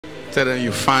Tell them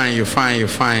you're fine, you're fine, you're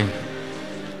fine.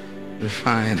 You're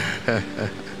fine.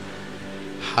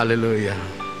 Hallelujah.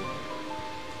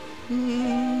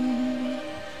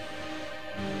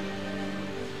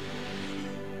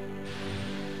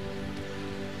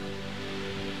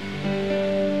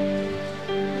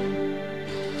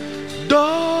 Do,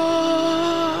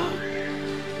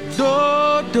 do,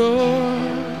 do.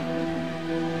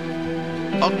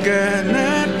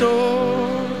 Again, do.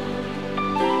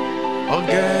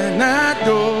 Again,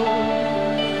 do.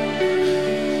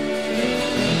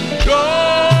 Do,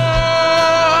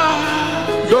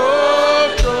 do,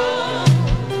 do.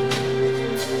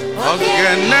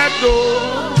 Again, do.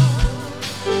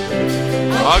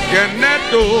 Again,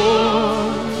 do.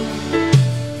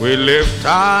 We lift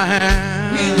our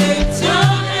hands. We lift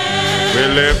our hands. We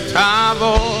lift our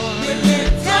voice. We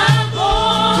lift our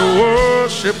voice. To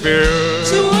worship you.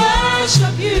 To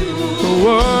worship you. To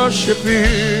worship you.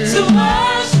 To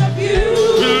worship you.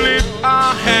 We lift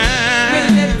our hands. We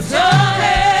lift our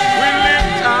hands. We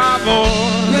lift our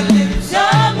voice. We lift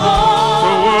our voice.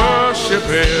 To worship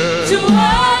you. To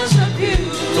worship you.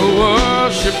 To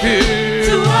worship you.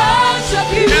 To worship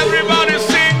you. Everybody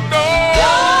sing.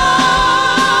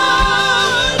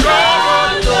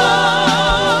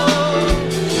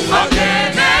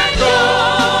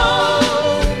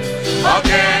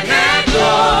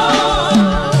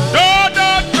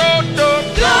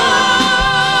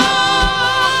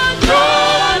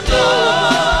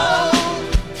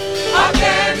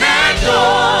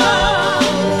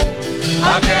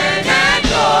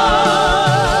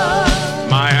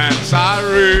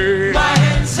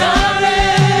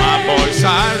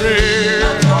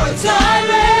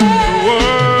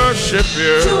 To worship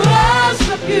you.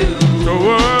 To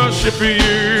worship you.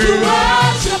 To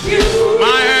worship you.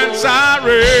 My hands are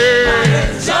raised. My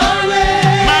hands are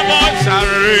raised. My voice are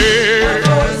raised.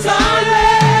 My voice are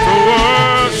raised. To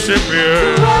worship you.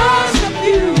 To worship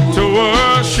you. To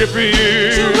worship you.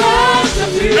 To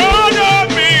worship you. Don't let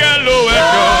me alone.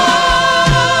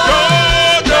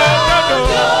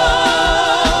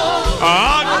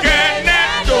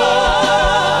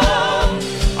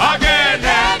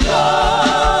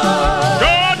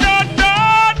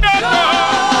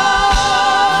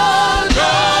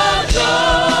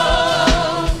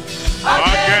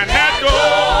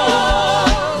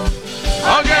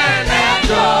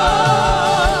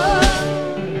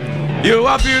 You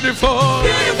are beautiful.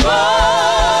 Beautiful.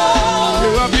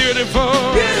 You are beautiful.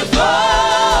 Beautiful.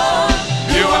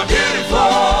 You are beautiful.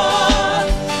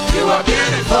 You are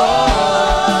beautiful.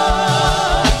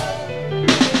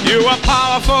 You are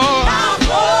powerful.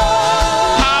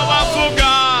 Powerful. Powerful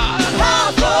God.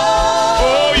 Powerful.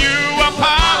 Oh, you are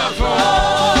powerful.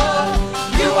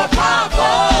 You are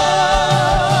powerful.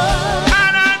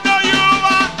 And I know you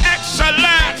are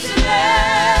excellent.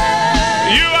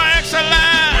 Excellent. You are excellent.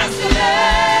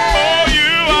 Excellent. Oh,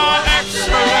 you are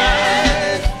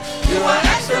excellent. You are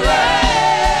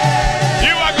excellent.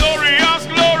 You are glorious,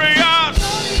 glorious.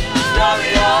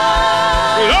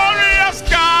 Glorious. Glorious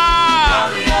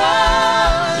God.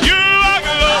 Glorious. You are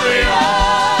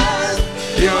glorious.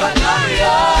 You are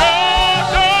glorious. Do,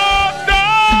 do, do,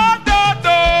 do,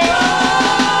 do.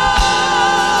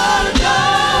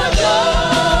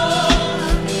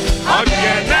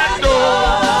 Again and do.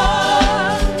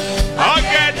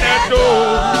 Again and do.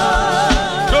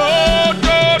 Do,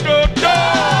 do, do, do.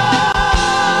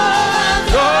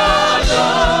 Do, do.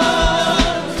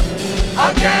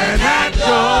 Again and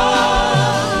do.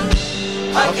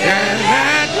 Again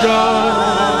and do.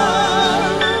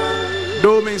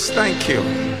 Do means thank you.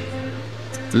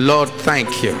 Lord,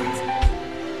 thank you.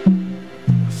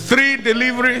 3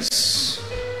 deliveries,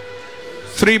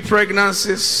 3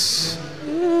 pregnancies,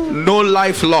 no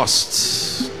life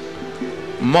lost.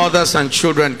 Mothers and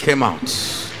children came out.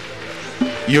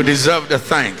 You deserve the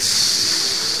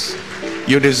thanks.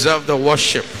 You deserve the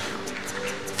worship.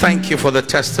 Thank you for the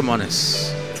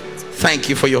testimonies. Thank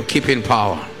you for your keeping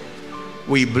power.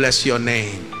 We bless your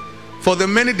name for the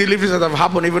many deliveries that have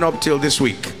happened even up till this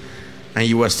week, and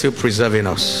you are still preserving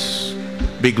us.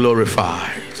 Be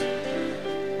glorified.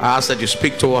 I ask that you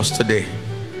speak to us today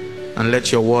and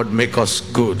let your word make us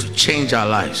good, change our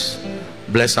lives,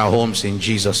 bless our homes in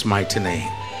Jesus' mighty name.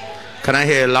 Can I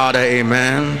hear a louder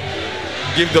amen?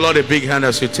 Give the Lord a big hand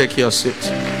as you take your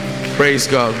seat. Praise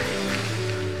God.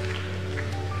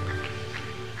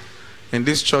 In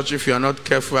this church, if you are not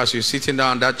careful, as you're sitting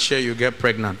down on that chair, you get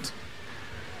pregnant.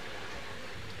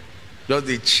 Just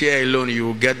the chair alone, you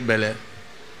will get belly.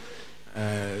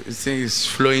 This thing is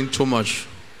flowing too much.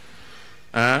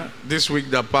 This week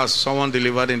that passed, someone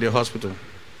delivered in the hospital.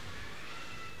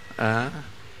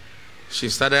 She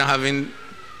started having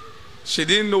She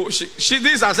didn't know. This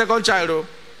is her second child, though.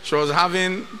 She was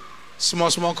having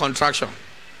small contraction.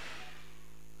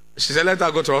 She said, let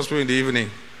her go to hospital in the evening.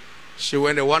 She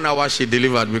went the 1 hour she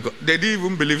delivered, because they didn't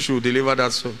even believe she would deliver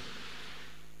that soon.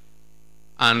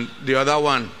 And the other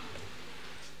one,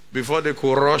 before they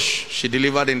could rush, she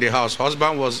delivered in the house.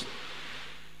 Husband was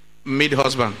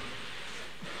mid-husband.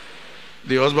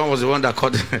 The husband was the one that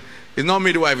caught. It's not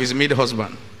midwife, it's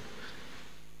mid-husband.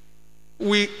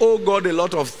 We owe God a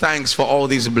lot of thanks for all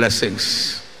these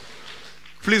blessings.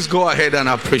 Please go ahead and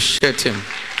appreciate him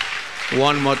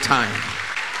one more time.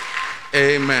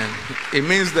 Amen. It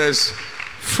means there's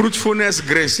fruitfulness,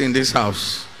 grace in this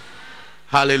house.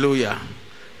 Hallelujah.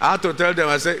 I had to tell them,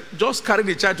 I said, just carry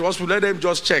the child to hospital, let them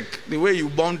just check. The way you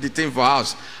bombed the thing for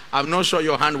house, I'm not sure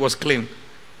your hand was clean.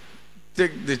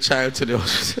 Take the child to the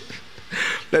hospital.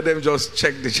 Let them just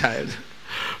check the child.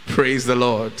 Praise the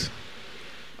Lord.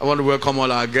 I want to welcome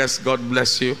all our guests. God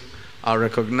bless you. I'll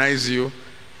recognize you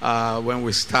when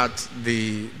we start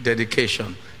the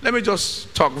dedication. Let me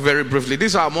just talk very briefly.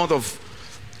 This is our month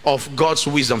of God's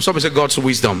wisdom. Somebody say God's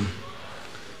wisdom.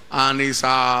 And it's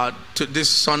this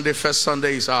Sunday, first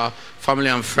Sunday, is our family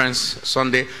and friends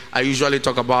Sunday. I usually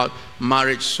talk about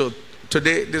marriage. So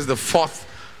today, this is the fourth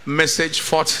message,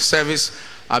 fourth service.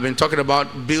 I've been talking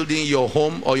about building your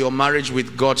home or your marriage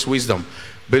with God's wisdom.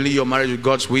 Building your marriage with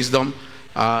God's wisdom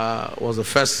was the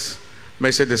first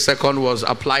message. The second was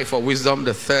apply for wisdom.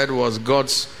 The third was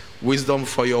God's wisdom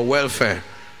for your welfare.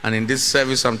 And in this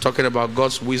service, I'm talking about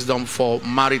God's wisdom for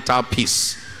marital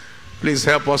peace. Please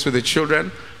help us with the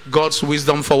children. God's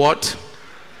wisdom for what?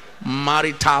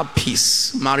 Marital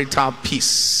peace. Marital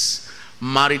peace.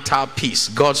 Marital peace.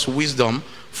 God's wisdom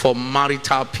for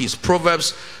marital peace.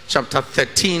 Proverbs chapter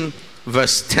 13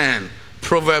 verse 10.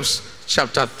 Proverbs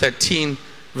chapter 13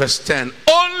 verse 10.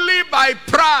 Only by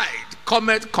pride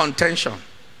cometh contention,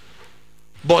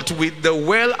 but with the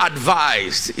well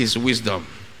advised is wisdom.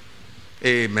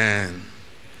 Amen.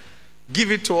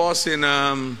 Give it to us in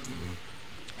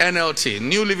NLT,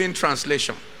 New Living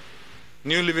Translation.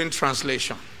 New Living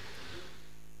Translation.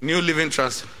 New Living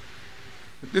Translation.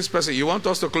 This person, you want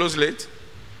us to close late?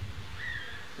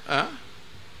 Huh?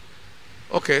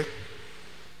 Okay.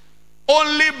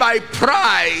 Only by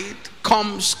pride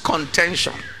comes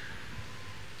contention.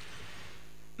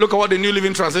 Look at what the New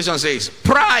Living Translation says.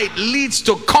 Pride leads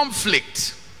to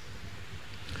conflict.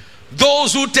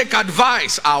 Those who take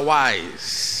advice are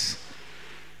wise.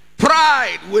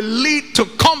 Pride will lead to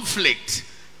conflict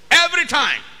every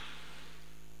time.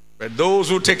 But those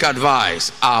who take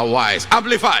advice are wise.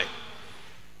 Amplify.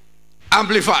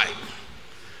 Amplify.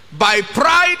 By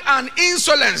pride and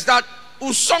insolence that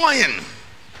usoyin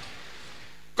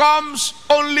comes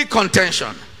only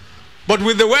contention. But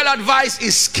with the well advised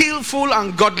is skillful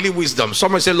and godly wisdom.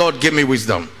 Somebody say, Lord, give me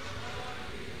wisdom.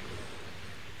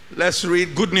 Let's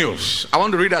read good news. I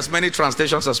want to read as many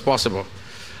translations as possible.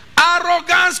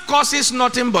 Arrogance causes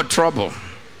nothing but trouble.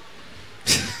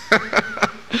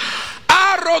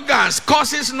 Arrogance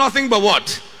causes nothing but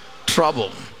what?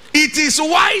 Trouble. It is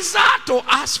wiser to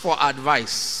ask for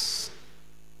advice.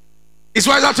 It's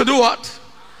wiser to do what?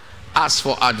 Ask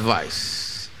for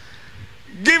advice.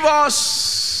 Give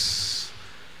us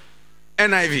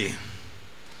NIV,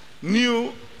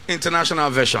 New International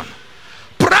Version.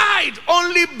 Pride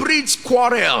only breeds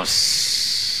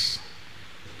quarrels,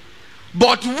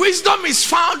 but wisdom is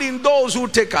found in those who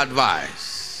take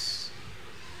advice.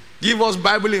 Give us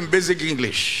Bible in basic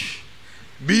English,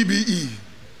 BBE.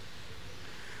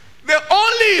 The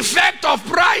only effect of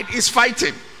pride is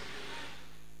fighting.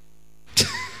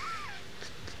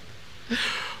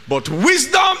 But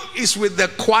wisdom is with the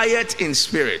quiet in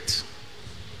spirit.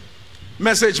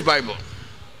 Message Bible.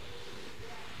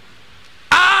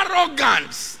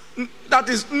 Arrogance, that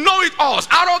is know-it-alls,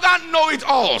 arrogant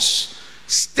know-it-alls,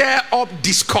 stir up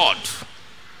discord.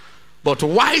 But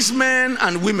wise men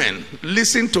and women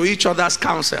listen to each other's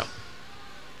counsel.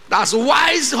 That's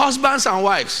wise husbands and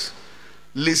wives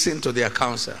listen to their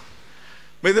counsel.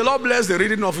 May the Lord bless the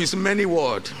reading of his many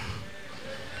words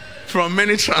from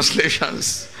many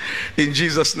translations in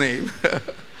Jesus' name.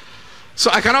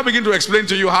 So I cannot begin to explain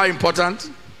to you how important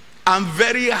and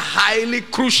very highly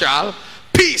crucial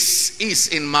peace is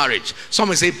in marriage.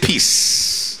 Someone say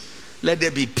peace. Let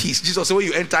there be peace. Jesus said when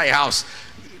you enter a house,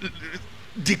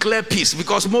 declare peace,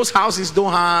 because most houses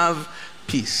don't have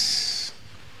peace.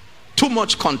 Too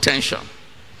much contention.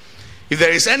 If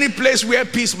there is any place where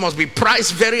peace must be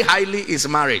priced very highly, is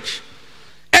marriage.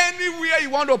 Anywhere you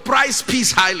want to price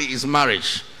peace highly is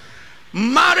marriage.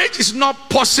 Marriage is not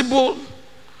possible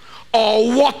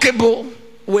or workable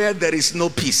where there is no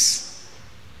peace.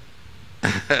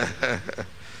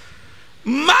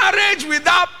 Marriage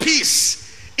without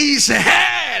peace is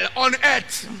hell on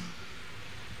earth.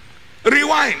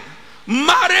 Rewind.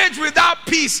 Marriage without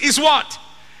peace is what?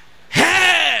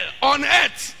 Hell on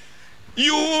earth.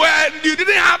 You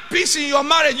didn't have peace in your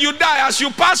marriage. You die. As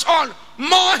you pass on,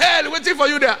 more hell waiting for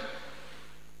you there.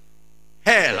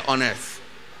 Hell on earth.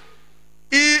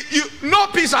 No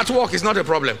peace at work is not a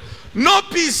problem. No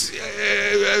peace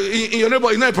in your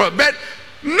neighbor is not a problem. But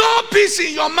no peace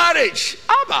in your marriage.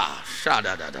 Abba.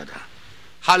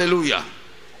 Hallelujah.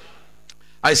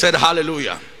 I said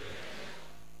hallelujah.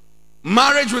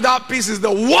 Marriage without peace is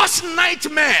the worst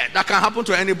nightmare that can happen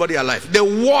to anybody alive. The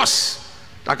worst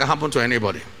that can happen to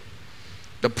anybody.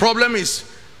 The problem is,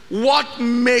 what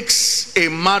makes a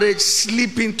marriage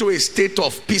slip into a state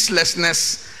of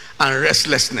peacelessness and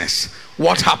restlessness?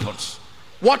 What happens?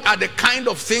 What are the kind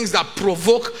of things that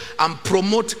provoke and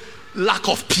promote lack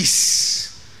of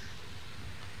peace?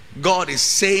 God is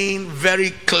saying very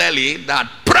clearly that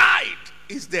pride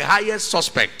is the highest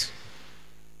suspect.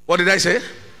 What did I say?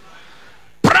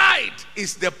 Pride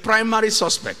is the primary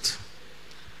suspect.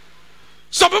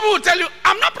 Some people will tell you,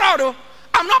 I'm not proud of.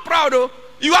 I'm not proud of.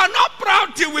 You are not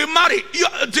proud till we marry.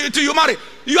 Till you marry.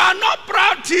 You are not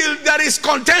proud till there is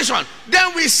contention.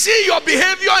 Then we see your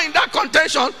behavior in that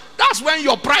contention. That's when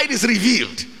your pride is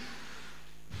revealed.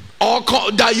 Or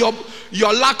that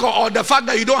your lack or the fact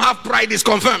that you don't have pride is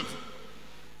confirmed.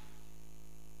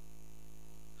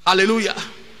 Hallelujah.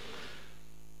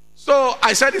 So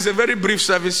I said it's a very brief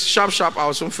service. Sharp, I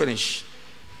will soon finish.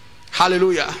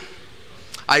 Hallelujah.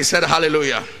 I said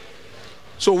hallelujah.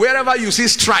 So wherever you see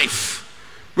strife,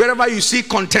 wherever you see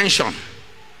contention,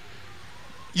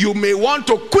 you may want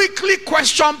to quickly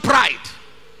question pride.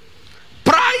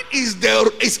 Pride is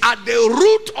at the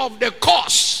root of the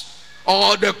cause,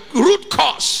 or the root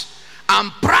cause,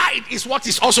 and pride is what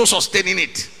is also sustaining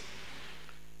it.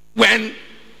 When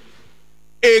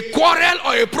a quarrel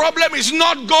or a problem is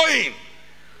not going,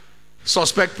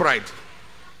 suspect pride.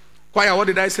 Choir, what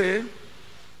did I say?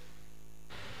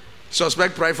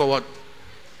 Suspect pride for what?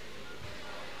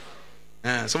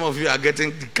 Some of you are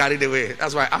getting carried away.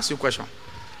 That's why I ask you a question.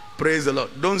 Praise the Lord.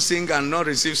 Don't sing and not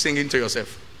receive singing to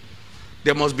yourself.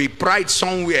 There must be pride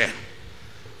somewhere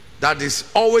that is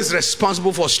always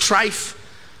responsible for strife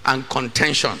and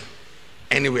contention.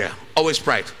 Anywhere. Always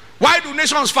pride. Why do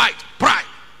nations fight? Pride.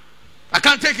 I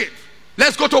can't take it.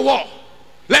 Let's go to war.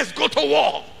 Let's go to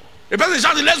war. The person is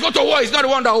shouting, let's go to war. He's not the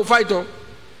one that will fight. Though.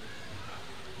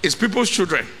 It's people's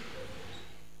children.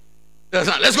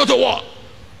 Let's go to war.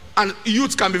 And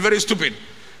youth can be very stupid.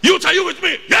 Youth, are you with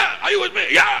me? Yeah. Are you with me?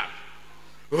 Yeah.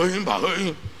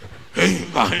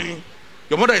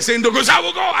 Your mother is saying, I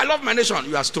will go. I love my nation.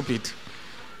 You are stupid.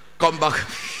 Come back.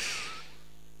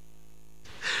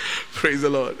 Praise the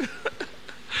Lord.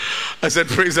 I said,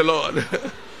 praise the Lord.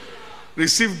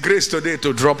 Receive grace today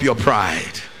to drop your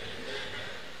pride.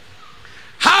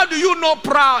 How do you know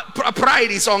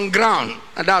pride is on ground?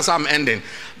 And that's how I'm ending.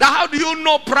 How do you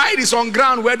know pride is on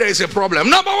ground where there is a problem?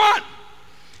 Number one,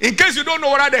 in case you don't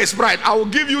know whether there is pride, I will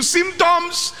give you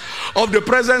symptoms of the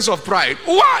presence of pride.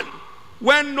 One,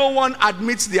 when no one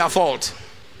admits their fault.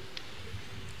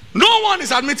 No one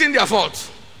is admitting their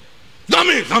fault. Not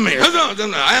me.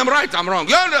 I am right, I'm wrong.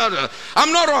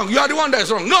 I'm not wrong. You are the one that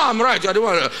is wrong. No, I'm right. You are the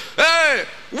one. Hey,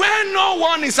 when no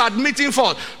one is admitting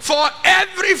fault, for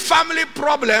every family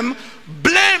problem,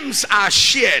 blames are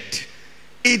shared.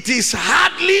 It is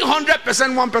hardly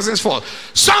 100% one person's fault.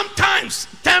 Sometimes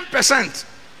 10%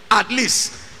 at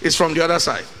least is from the other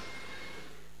side.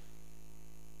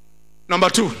 Number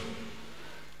two,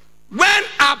 when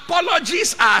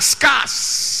apologies are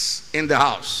scarce in the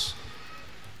house.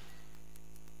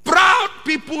 Proud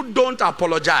people don't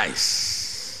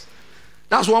apologize.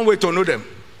 That's one way to know them.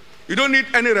 You don't need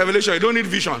any revelation. You don't need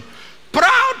vision.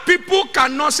 Proud people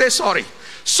cannot say sorry.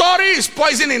 Sorry is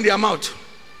poison in their mouth.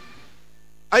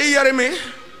 Are you hearing me?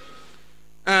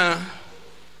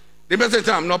 The best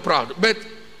time I'm not proud. But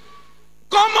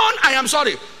come on, I am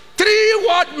sorry.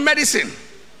 3-word medicine.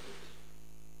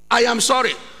 I am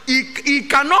sorry. It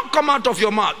cannot come out of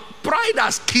your mouth. Pride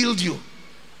has killed you.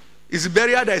 It's the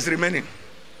barrier that is remaining.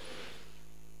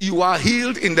 You are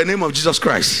healed in the name of Jesus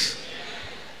Christ.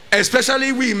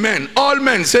 Especially we men. All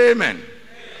men say amen. Amen.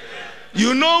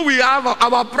 You know we have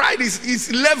our pride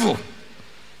is level.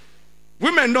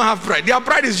 Women don't have pride. Their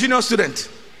pride is junior student.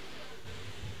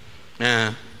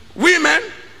 Women,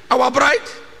 our pride.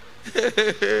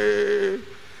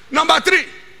 Number 3.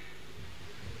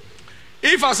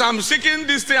 If as I'm shaking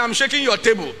this thing, I'm shaking your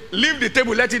table. Leave the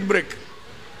table, let it break.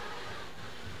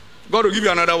 God will give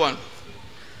you another one.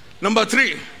 Number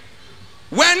 3.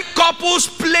 When couples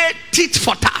play tit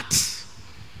for tat.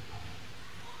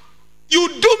 You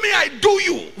do me, I do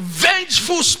you.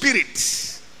 Vengeful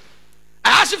spirit.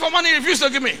 I ask you for money, you refuse to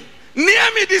give me.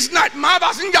 Near me this night, my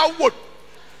passenger would.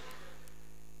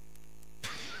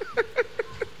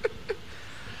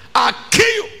 I'll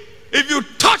kill you. If you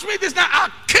touch me this night,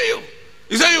 I'll kill you.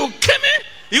 You say you kill me?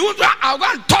 You want to? I'll go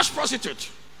and touch prostitute.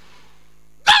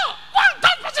 Go and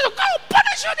touch prostitute. Go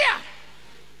punish you there.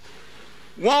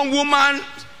 One woman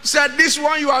said, "This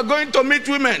one you are going to meet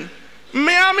women.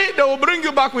 Miami, they will bring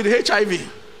you back with HIV."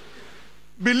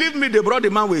 Believe me, they brought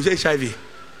the man with HIV.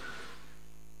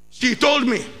 She told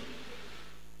me.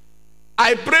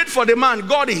 I prayed for the man.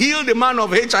 God healed the man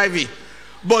of HIV.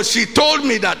 But she told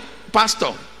me that,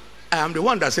 "Pastor, I am the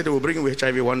one that said they will bring you with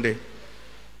HIV one day."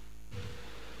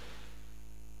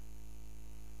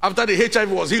 After the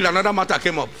HIV was healed, another matter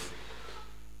came up.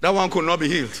 That one could not be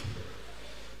healed.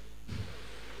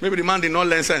 Maybe the man did not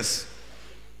learn sense.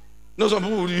 No, some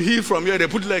people you heal from here, they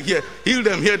put leg here, heal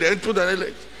them here, they put their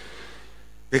leg.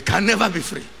 They can never be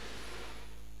free.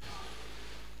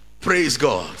 Praise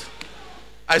God.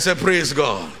 I said, praise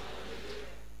God.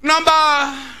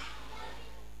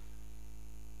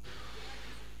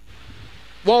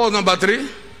 What was number 3?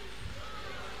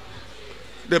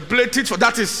 They played it for,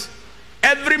 that is,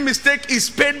 every mistake is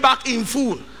paid back in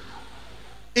full.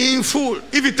 In full.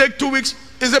 If you take 2 weeks,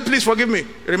 he said, "Please forgive me.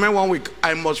 Remain 1 week.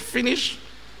 I must finish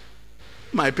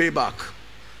my payback."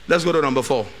 Let's go to number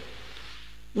 4.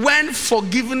 When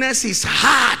forgiveness is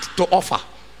hard to offer,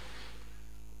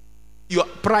 your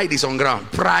pride is on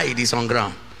ground. Pride is on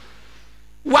ground.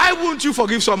 Why won't you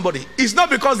forgive somebody? It's not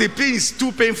because the pain is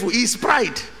too painful. It's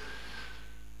pride.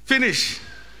 Finish.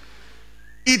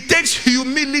 It takes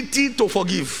humility to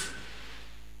forgive.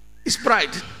 It's pride.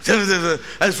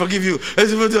 I forgive you.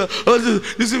 This is what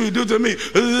you do to me.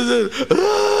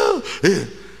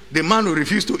 The man who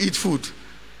refused to eat food,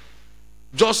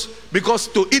 just because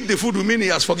to eat the food will mean he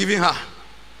has forgiven her,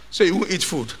 so he won't eat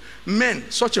food. Men,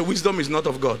 such a wisdom is not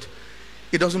of God.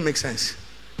 It doesn't make sense.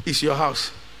 It's your house,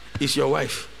 it's your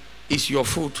wife, it's your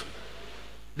food.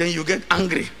 Then you get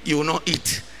angry, you will not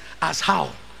eat. As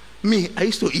how? Me, I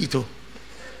used to eat. Oh.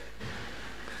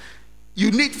 You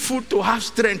need food to have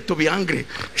strength to be angry.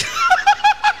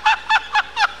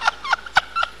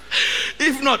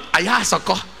 If not, I ask a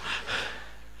call.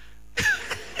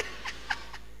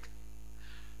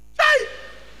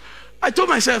 I told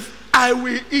myself, I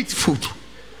will eat food.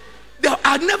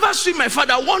 I'd never seen my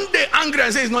father one day angry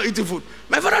and say he's not eating food.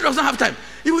 My father doesn't have time.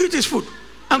 He will eat his food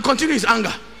and continue his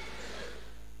anger.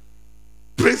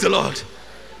 Praise the Lord.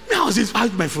 Now he's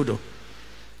out my food though.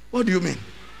 What do you mean?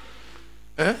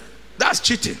 That's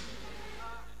cheating.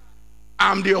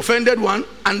 I'm the offended one,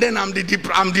 and then I'm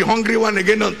the hungry one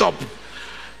again on top.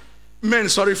 Men,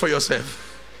 sorry for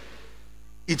yourself.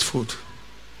 Eat food.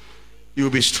 You'll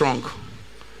be strong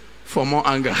for more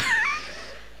anger.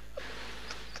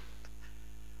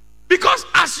 Because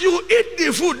as you eat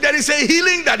the food, there is a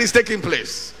healing that is taking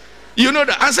place. You know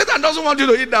that. And Satan doesn't want you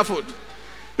to eat that food.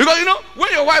 Because you know,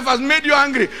 when your wife has made you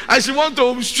angry and she wants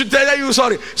to tell you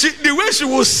sorry, the way she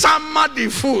will summer the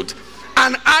food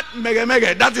and add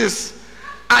mega, that is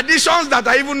additions that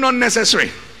are even not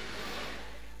necessary.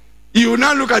 You will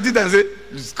now look at it and say,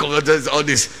 all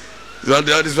this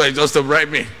way just to bribe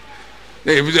me.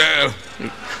 They're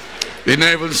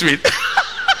not even sweet.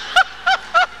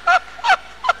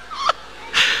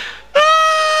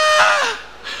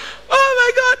 Oh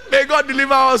my God, may God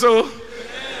deliver us all.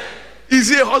 Is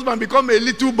he a husband become a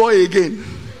little boy again?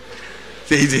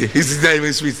 He's not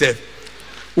even sweet stuff.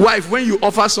 Wife, when you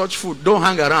offer such food, don't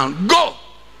hang around. Go.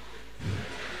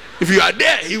 If you are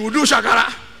there, he will do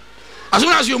shakara. As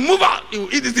soon as you move out, he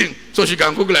will eat the thing. So she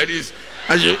can cook like this.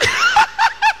 And she,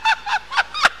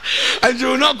 and she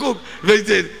will not cook.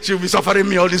 She will be suffering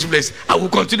me all this place. I will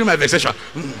continue my vexation.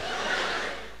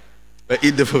 But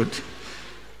eat the food.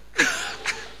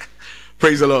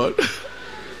 Praise the Lord.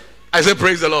 I said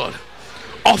praise the Lord.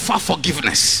 Offer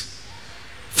forgiveness.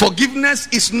 Forgiveness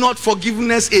is not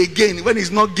forgiveness again when it's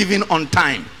not given on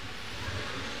time.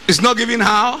 It's not given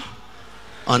how?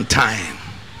 On time.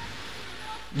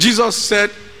 Jesus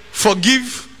said,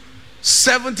 forgive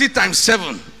 70 times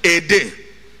 7 a day.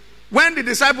 When the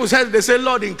disciples said, they said,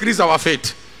 Lord, increase our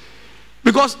faith.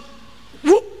 Because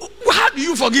how do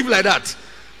you forgive like that?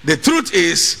 The truth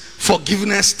is,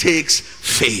 forgiveness takes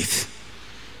faith.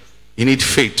 You need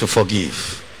faith to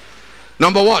forgive.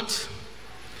 Number what?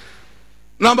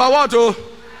 Number what? Oh,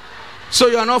 so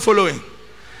you are not following.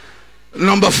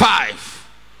 Number 5.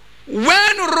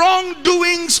 When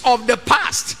wrongdoings of the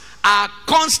past are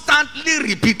constantly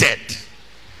repeated,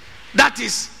 that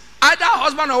is, either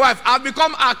husband or wife have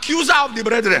become accuser of the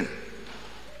brethren.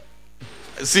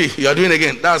 See, you're doing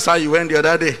again. That's how you went the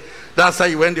other day. That's how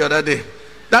you went the other day.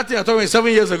 That thing I told me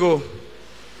 7 years ago.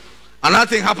 And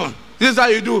nothing happened. This is how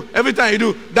you do. Every time you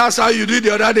do, that's how you did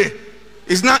the other day.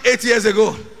 It's now 8 years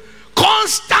ago.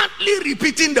 Constantly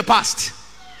repeating the past.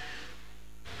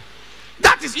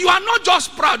 That is, you are not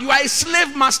just proud, you are a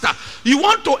slave master. You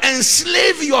want to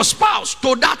enslave your spouse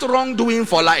to that wrongdoing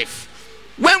for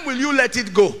life. When will you let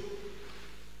it go?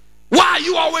 Why are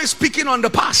you always speaking on the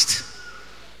past?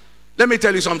 Let me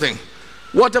tell you something.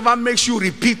 Whatever makes you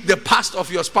repeat the past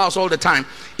of your spouse all the time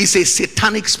is a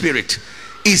satanic spirit.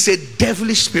 It's a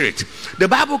devilish spirit. The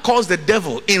Bible calls the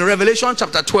devil in Revelation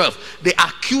chapter 12 the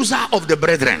accuser of the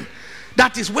brethren.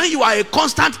 That is, when you are a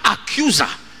constant accuser,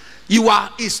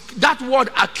 that word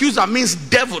accuser means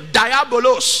devil,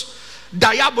 diabolos.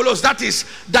 Diabolos, that is,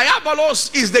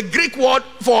 diabolos is the Greek word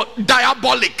for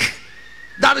diabolic.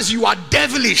 That is, you are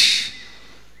devilish.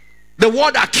 The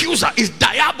word accuser is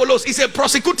diabolos. It's a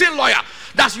prosecuting lawyer.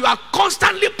 That you are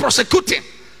constantly prosecuting.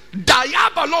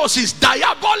 Diabolos is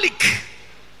diabolic,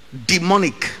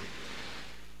 demonic.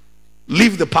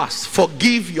 Leave the past.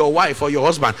 Forgive your wife or your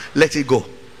husband. Let it go.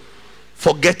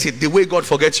 Forget it the way God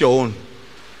forgets your own.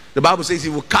 The Bible says he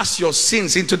will cast your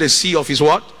sins into the sea of his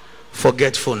what?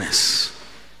 Forgetfulness.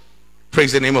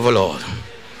 Praise the name of the Lord.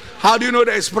 How do you know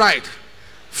there is pride?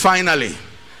 Finally,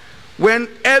 when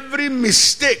every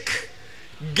mistake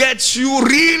gets you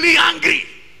really angry,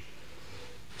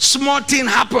 small thing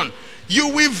happen, you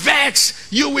will vex,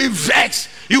 you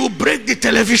will break the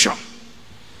television.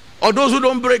 Or those who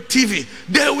don't break TV,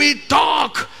 they will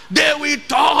talk.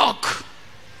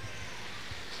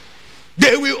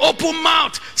 They will open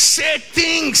mouth, say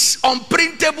things,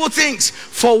 unprintable things,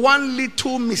 for one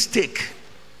little mistake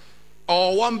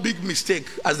or one big mistake,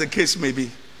 as the case may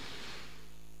be.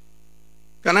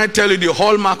 Can I tell you the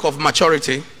hallmark of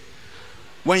maturity?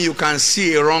 When you can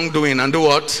see a wrongdoing and do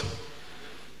what?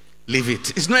 Leave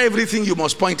it. It's not everything you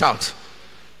must point out.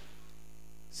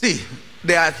 See,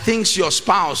 there are things your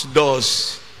spouse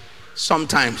does.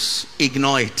 Sometimes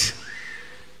ignore it.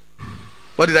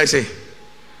 What did I say?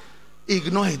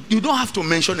 Ignore it. You don't have to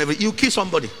mention everything. You kill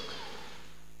somebody,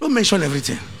 don't mention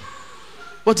everything.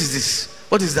 What is this?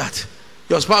 What is that?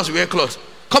 Your spouse wear clothes.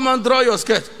 Come on, draw your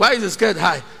skirt. Why is the skirt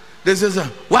high? This is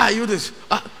why are you this?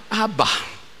 Abba.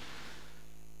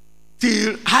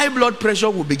 Till high blood pressure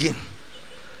will begin.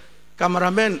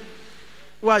 Cameraman,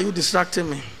 why are you distracting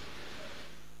me?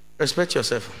 Respect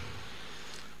yourself.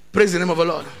 Praise the name of the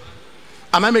Lord.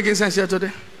 Am I making sense here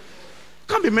today?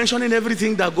 Can't be mentioning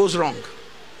everything that goes wrong.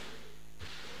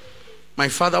 My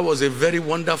father was a very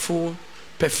wonderful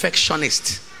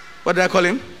perfectionist. What did I call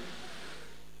him?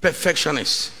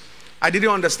 Perfectionist. I didn't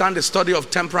understand the study of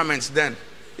temperaments then.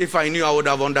 If I knew, I would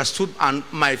have understood and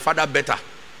my father better.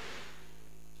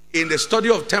 In the study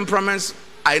of temperaments,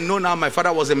 I know now my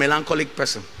father was a melancholic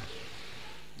person.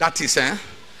 That is,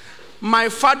 my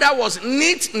father was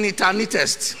neater,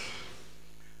 neatest.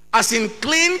 As in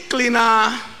clean,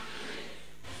 cleaner.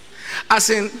 As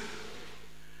in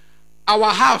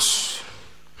our house.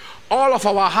 All of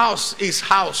our house is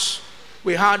house.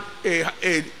 We had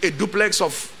a duplex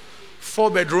of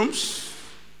 4 bedrooms.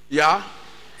 Yeah.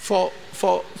 So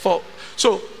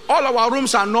all our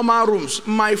rooms are normal rooms.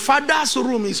 My father's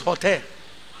room is hotel.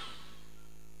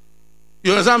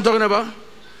 You understand what I'm talking about?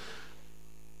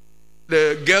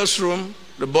 The girls' room,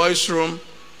 the boys' room,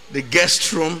 the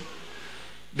guest room,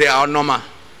 they are normal.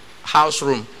 House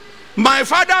room. My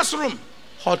father's room,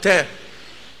 hotel.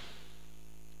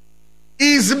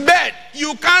 His bed,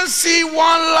 you can't see one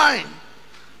line.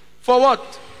 For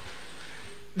what?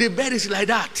 The bed is like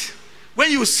that.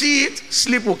 When you see it,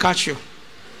 sleep will catch you.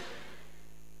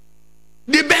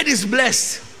 The bed is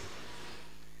blessed.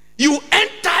 You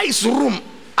enter his room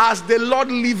as the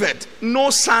Lord liveth,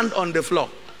 no sand on the floor.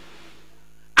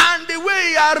 And the way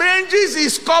he arranges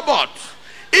his cupboard,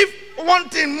 if one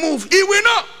thing move, he will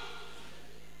know.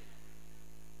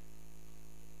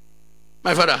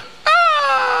 My father,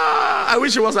 I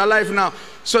wish he was alive now,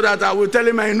 so that I will tell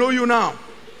him, I know you now.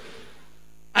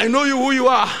 I know you who you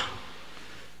are.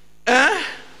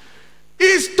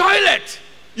 His toilet,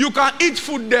 you can eat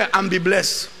food there and be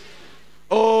blessed.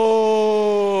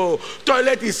 Oh,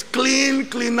 toilet is clean,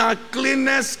 cleaner,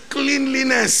 cleanness,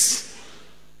 cleanliness.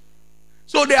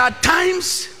 So there are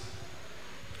times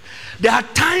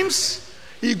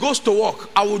he goes to work.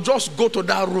 I will just go to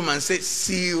that room and say,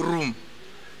 see room.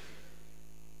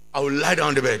 I will lie down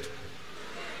on the bed.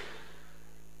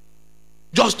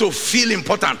 Just to feel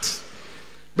important.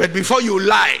 But before you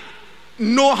lie,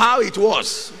 know how it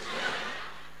was.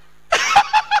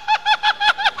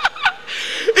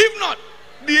 If not,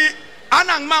 the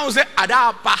Anang man will say,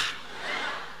 Adapa.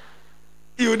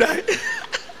 You die.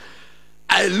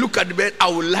 I look at the bed, I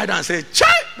will lie down and say,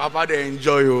 Chai, Papa, they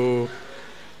enjoy you.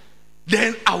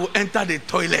 Then I will enter the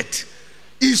toilet.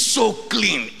 It's so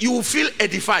clean. You will feel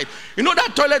edified. You know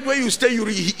that toilet where you stay,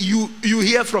 you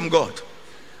hear from God.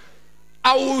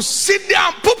 I will sit there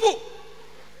and poo-poo.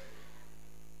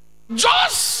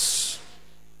 Just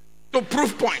to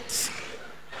prove points.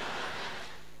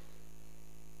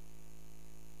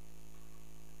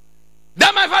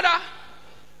 Then my father,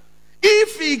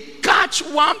 if he catch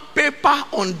one paper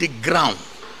on the ground,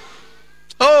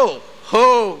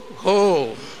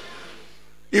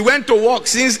 he went to work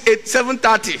since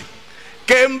 7:30,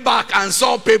 came back and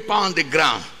saw paper on the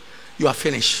ground. You are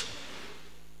finished.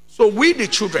 So we, the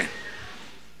children,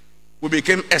 we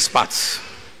became experts.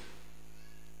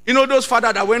 You know those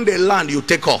fathers that when they land, you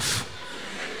take off.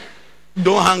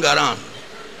 Don't hang around.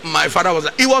 My father was,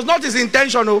 it was not his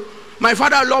intention. No. My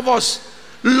father loved us.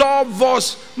 Love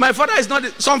us. My father is not.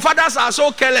 Some fathers are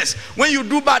so careless. When you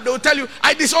do bad, they will tell you,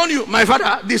 I disown you. My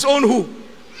father disown who?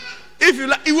 If you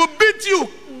like, he will beat you,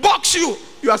 box you.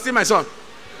 You are still my son.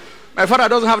 My father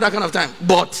doesn't have that kind of time.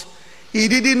 But he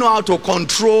didn't know how to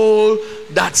control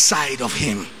that side of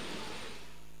him.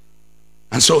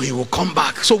 And so he will come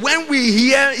back. So when we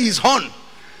hear his horn,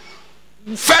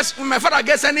 first, when my father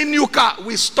gets any new car,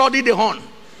 we study the horn.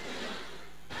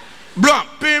 Blam,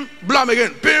 pim, blam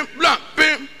again. Pim, blam,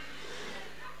 pim.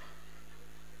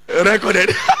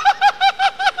 Recorded.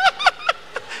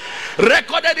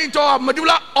 Recorded into our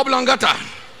medulla oblongata.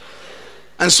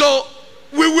 And so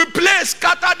we will play,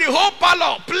 scatter the whole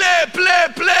parlor.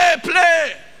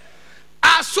 Play.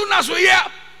 As soon as we hear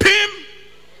pim,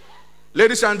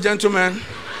 ladies and gentlemen,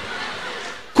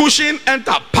 cushion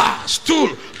enter, pa, stool,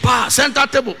 pa, center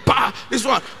table, pa, this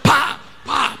one, pa,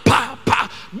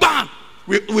 bam.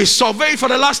 We surveyed for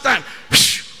the last time.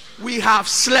 We have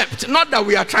slept. Not that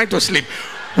we are trying to sleep.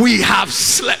 We have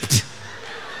slept.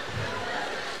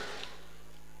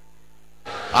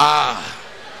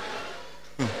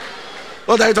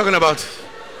 What are you talking about?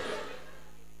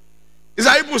 Is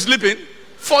that people sleeping?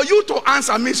 For you to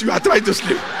answer means you are trying to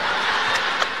sleep.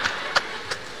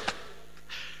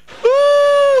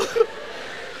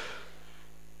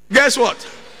 Guess what?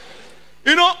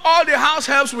 You know, all the house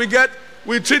helps we get,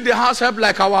 we treat the house help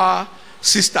like our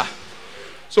sister.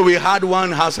 So we had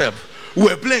one house help. We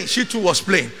were playing, she too was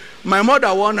playing. My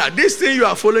mother warned her, this thing you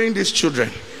are following these children,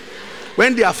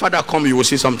 when their father come, you will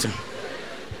see something.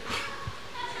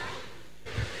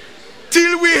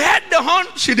 Till we heard the horn,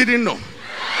 she didn't know.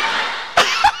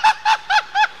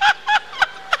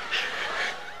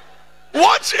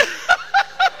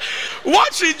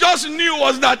 What she just knew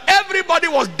was that everybody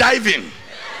was diving,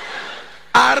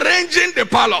 arranging the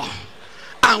parlor,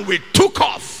 and we took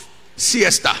off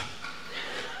siesta.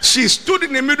 She stood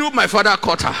in the middle, my father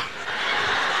caught her.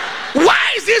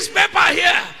 Why is this paper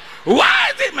here?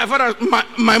 Why is it?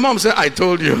 My mom said, I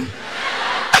told you.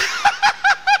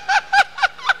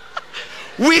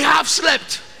 We have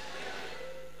slept.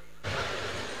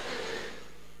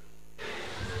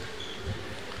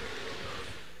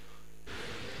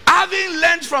 Having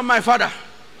learned from my father,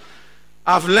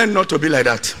 I've learned not to be like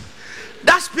that.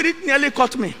 That spirit nearly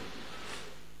caught me.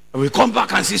 We come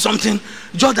back and see something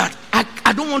just that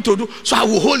I don't want to do, so I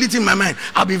will hold it in my mind.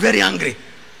 I'll be very angry.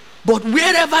 But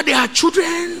wherever there are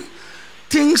children,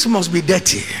 things must be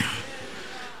dirty,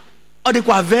 or they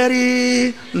are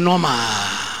very normal.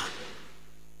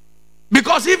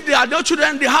 Because if there are no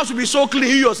children, the house will be so clean.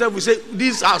 You yourself will say,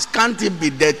 this house can't be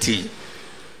dirty.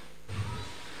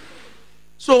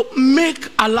 So make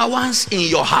allowance in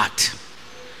your heart.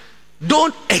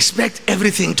 Don't expect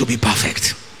everything to be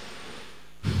perfect.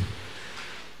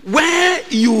 Where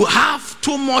you have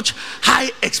too much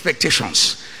high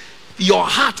expectations, your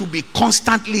heart will be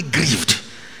constantly grieved,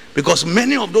 because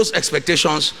many of those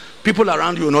expectations, people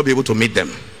around you will not be able to meet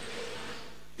them.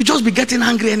 You just be getting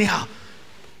angry anyhow.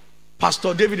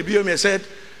 Pastor David Biome said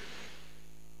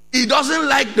he doesn't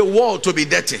like the wall to be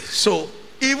dirty, so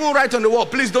even write on the wall,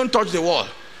 please don't touch the wall.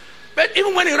 But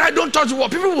even when he write don't touch the wall,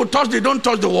 people will touch, they don't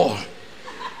touch the wall.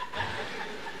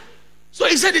 So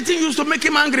he said the thing used to make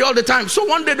him angry all the time. So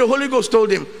one day the Holy Ghost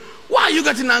told him, why are you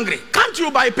getting angry? Can't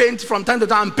you buy paint from time to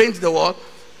time and paint the wall? He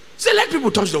said, let people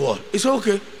touch the wall. He said,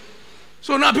 okay.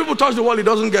 So now people touch the wall, he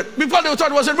doesn't get. Before they would touch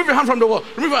the wall, he said, remove your hand from the wall.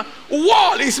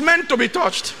 Wall is meant to be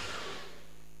touched.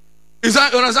 Is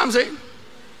that, you understand what I'm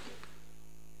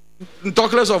saying?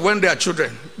 Talk less of when they are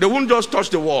children. They won't just touch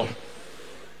the wall.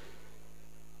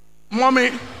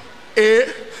 Mommy,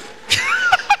 eh?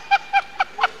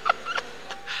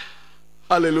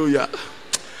 Hallelujah.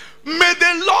 May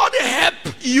the Lord help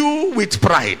you with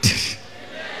pride.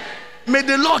 May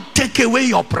the Lord take away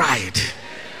your pride.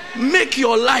 Make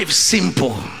your life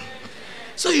simple,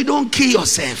 so you don't kill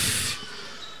yourself.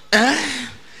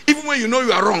 Even when you know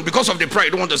you are wrong, because of the pride,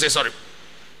 you don't want to say sorry.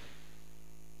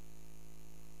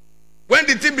 When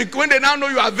they now know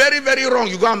you are very, very wrong,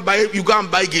 you go and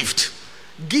buy gift.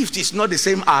 Gift is not the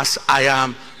same as I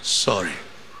am sorry.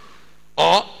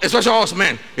 Or especially us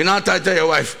men, you now tell your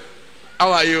wife,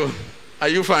 how are you? Are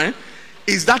you fine?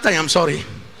 Is that I am sorry?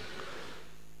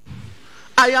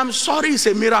 I am sorry is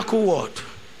a miracle word.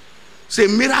 It's a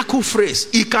miracle phrase.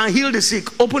 It can heal the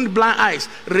sick, open the blind eyes,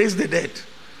 raise the dead.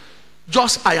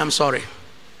 Just I am sorry.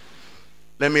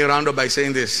 Let me round up by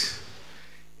saying this.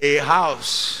 A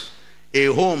house, a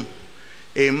home,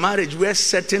 a marriage where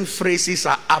certain phrases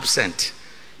are absent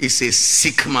is a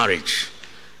sick marriage.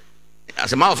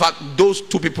 As a matter of fact, those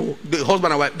two people, the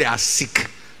husband and wife, they are sick.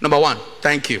 Number one,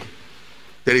 thank you.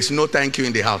 There is no thank you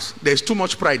in the house. There's too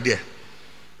much pride there.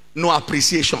 No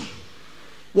appreciation.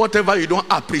 Whatever you don't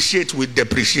appreciate will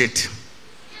depreciate.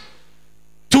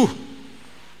 Two,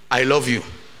 I love you.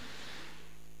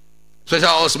 Especially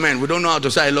us men, we don't know how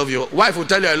to say I love you. Wife will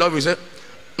tell you I love you, say,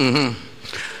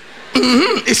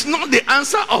 It's not the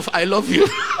answer of I love you.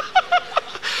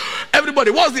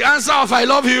 Everybody, what's the answer of I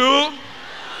love you?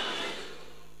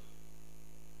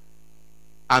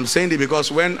 I'm saying it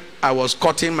because when I was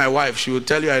courting my wife, she would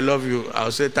tell you I love you.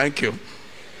 I'll say thank you.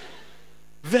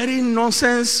 Very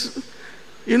nonsense.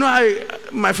 You know,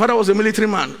 my father was a military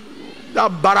man.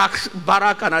 That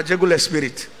barrack and a jugular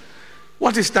spirit.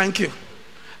 What is thank you?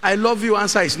 I love you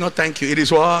answer is not thank you. It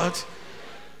is what?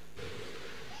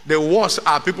 The worst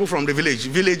are people from the village,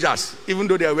 villagers, even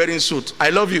though they are wearing suits. I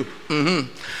love you.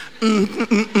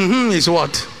 Is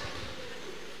what?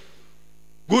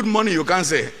 Good morning, you can't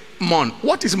say. Mon.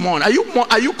 What is mon? Are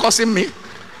you cursing me?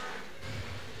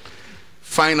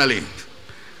 Finally,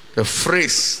 the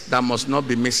phrase that must not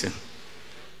be missing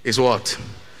is what?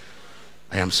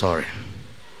 I am sorry.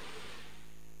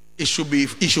 It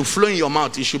should flow in your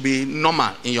mouth. It should be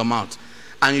normal in your mouth.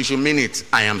 And you should mean it.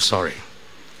 I am sorry.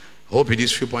 I hope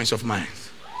these few points of mine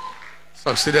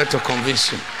succeeded to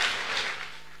convince you.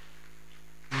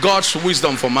 God's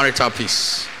wisdom for marital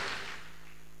peace.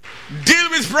 Deal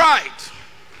with pride,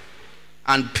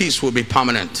 and peace will be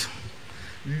permanent.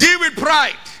 Deal with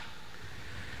pride,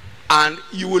 and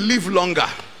you will live longer.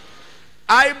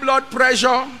 High blood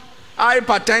pressure,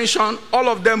 hypertension, all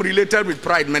of them related with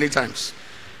pride many times.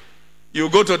 You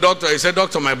go to a doctor, he said,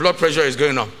 doctor, my blood pressure is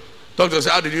going up. Doctor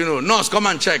said, how did you know? Nurse, come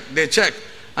and check. They check,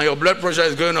 and your blood pressure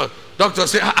is going up. Doctor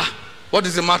say, what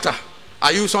is the matter?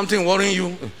 Are you something worrying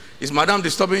you? Is madam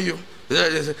disturbing you?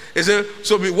 He said,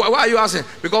 so why are you asking?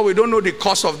 Because we don't know the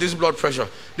cause of this blood pressure.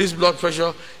 This blood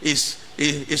pressure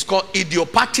is called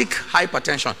idiopathic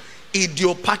hypertension.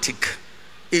 Idiopathic.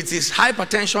 It is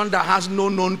hypertension that has no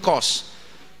known cause.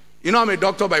 You know, I'm a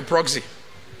doctor by proxy.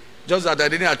 Just that I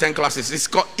didn't attend classes. It's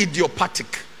called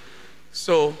idiopathic.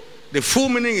 So the full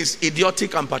meaning is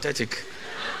idiotic and pathetic.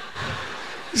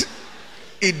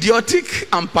 Idiotic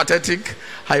and pathetic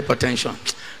hypertension.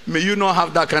 May you not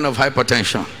have that kind of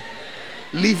hypertension.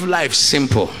 Live life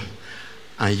simple,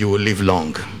 and you will live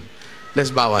long.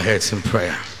 Let's bow our heads in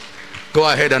prayer. Go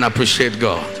ahead and appreciate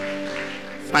God.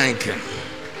 Thank Him.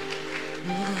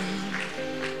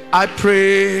 I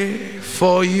pray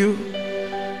for you.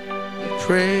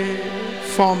 Pray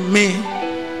for me.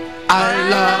 I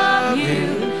love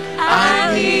you.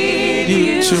 I need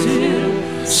you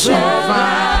to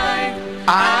survive.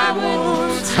 I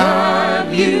won't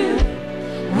harm you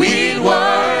with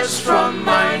words from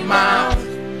my mouth.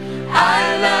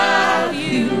 I love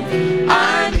you.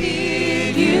 I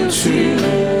need you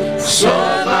to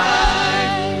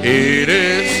survive. It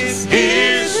is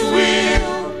His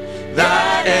will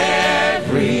that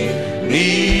every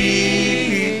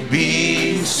need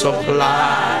be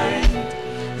supplied.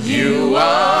 You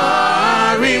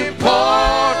are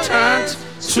important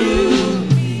to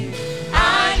me.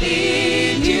 I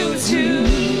need you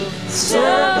to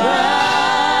survive.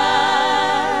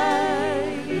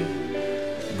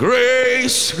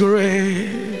 Grace,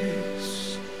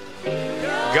 grace,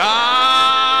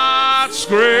 God's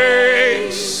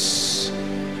grace,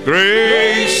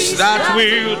 grace that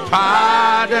will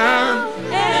pardon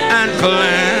and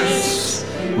cleanse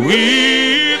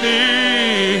within.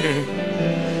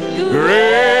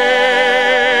 Grace,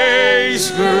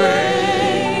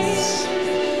 grace,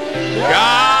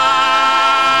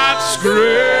 God's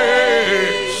grace,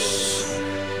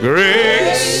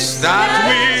 grace that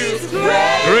will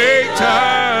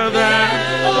greater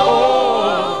than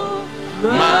all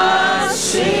my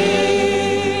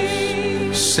sins.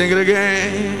 Sing it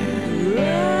again.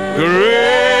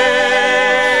 Grace,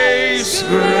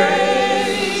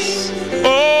 grace.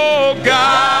 Oh,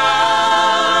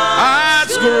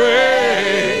 God's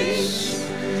grace.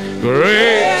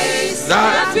 Grace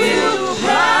that will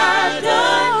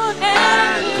pardon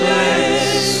and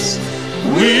cleanse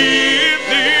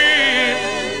within.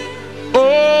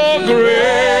 Oh,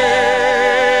 grace,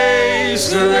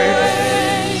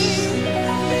 grace.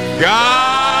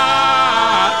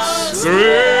 God's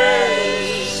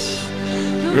grace.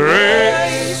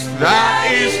 Grace that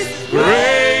is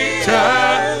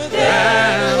greater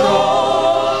than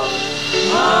all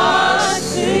our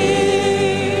sin.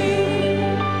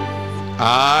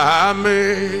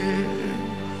 Amazing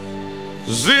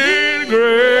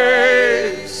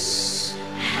grace,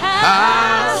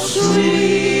 how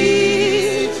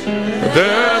sweet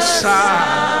the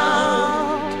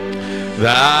sound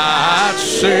that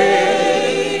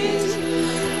saved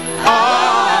a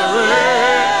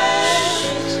wretch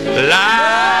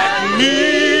like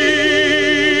me.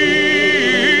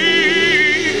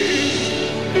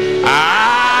 I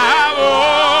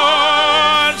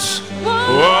once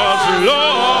was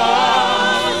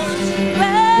lost,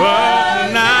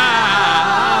 but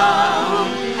now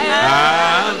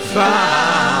I'm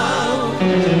found.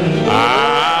 I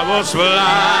was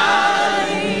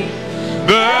blind,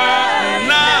 but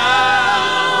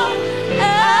now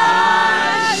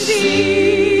I see.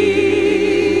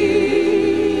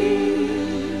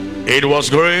 It was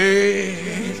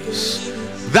grace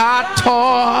that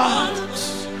taught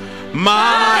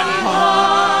my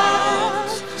heart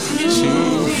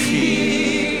to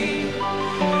feel,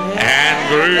 and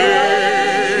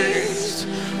grace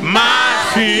my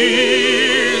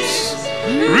fears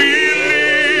relieved.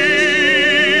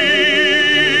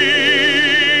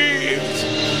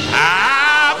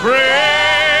 I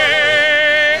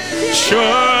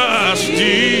precious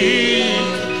deed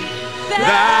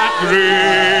that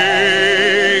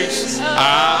grace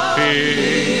I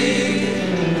paid.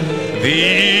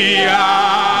 The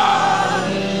hour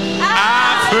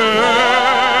I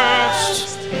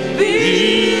first believed.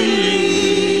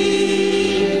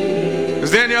 Is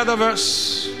there any other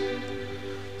verse?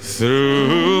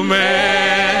 Through many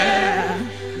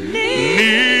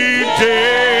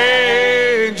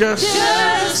dangers,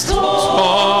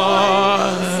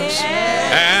 toils,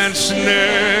 and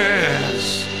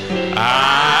snares,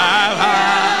 I've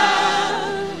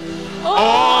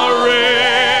already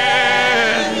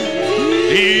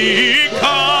come.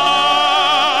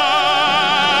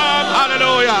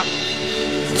 Hallelujah.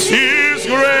 'Tis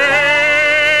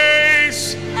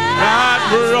grace that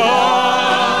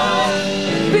brought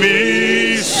me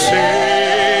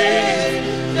safe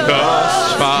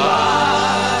thus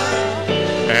far,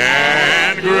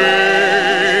 and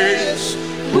grace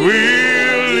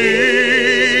will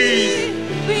lead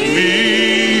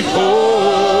me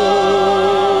home.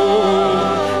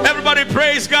 Everybody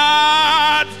praise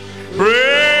God.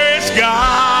 Praise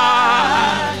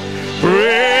God.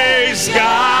 Praise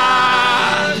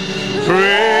God.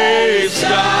 Praise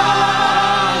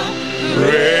God.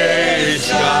 Praise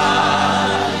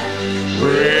God.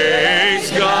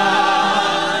 Praise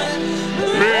God.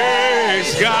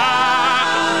 Praise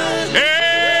God. Amen.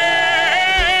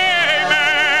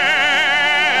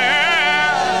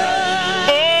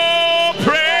 Oh,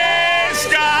 praise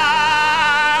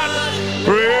God.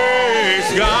 Praise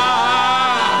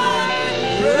God.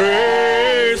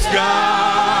 Praise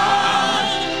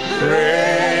God.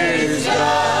 Praise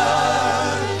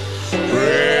God.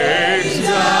 Praise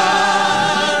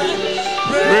God.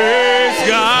 Praise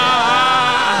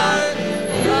God.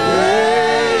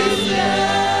 Praise God.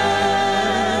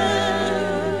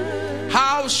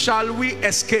 How shall we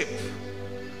escape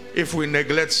if we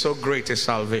neglect so great a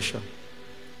salvation?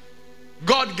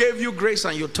 God gave you grace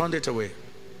and you turned it away.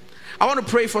 I want to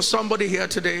pray for somebody here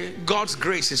today. God's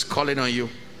grace is calling on you.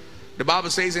 The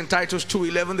Bible says in Titus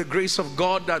 2:11, the grace of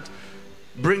God that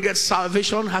bringeth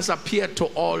salvation has appeared to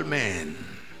all men.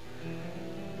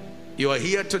 You are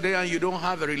here today and you don't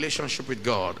have a relationship with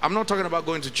God. I'm not talking about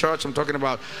going to church. I'm talking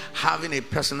about having a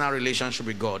personal relationship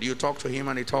with God. You talk to him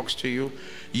and he talks to you.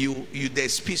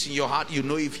 There's peace in your heart. You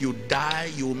know if you die,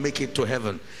 you will make it to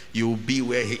heaven. You will be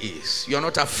where he is. You're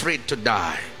not afraid to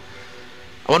die.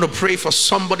 I want to pray for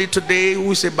somebody today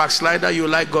who is a backslider. You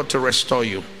like God to restore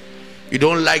you. You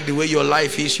don't like the way your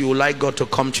life is. You would like God to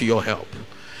come to your help.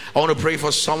 I want to pray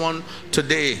for someone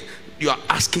today. You are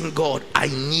asking God, I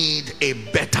need a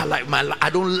better life. I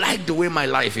don't like the way my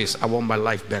life is. I want my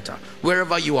life better.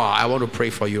 Wherever you are, I want to pray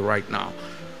for you right now.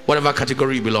 Whatever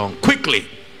category you belong. Quickly.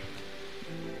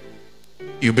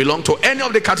 You belong to any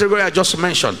of the category I just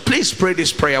mentioned. Please pray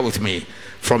this prayer with me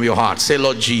from your heart. Say,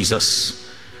 Lord Jesus,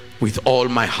 with all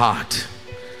my heart,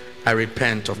 I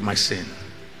repent of my sin.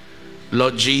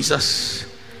 Lord Jesus,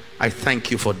 I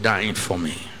thank you for dying for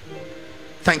me.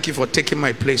 Thank you for taking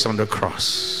my place on the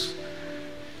cross.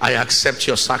 I accept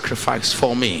your sacrifice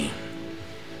for me,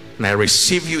 and I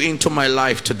receive you into my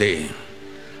life today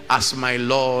as my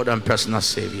Lord and personal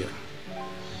Savior.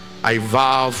 I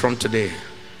vow from today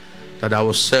that I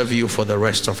will serve you for the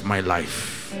rest of my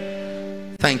life.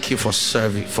 Thank you for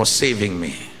saving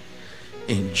me.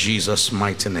 In Jesus'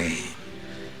 mighty name.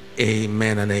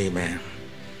 Amen and amen.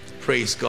 Praise God.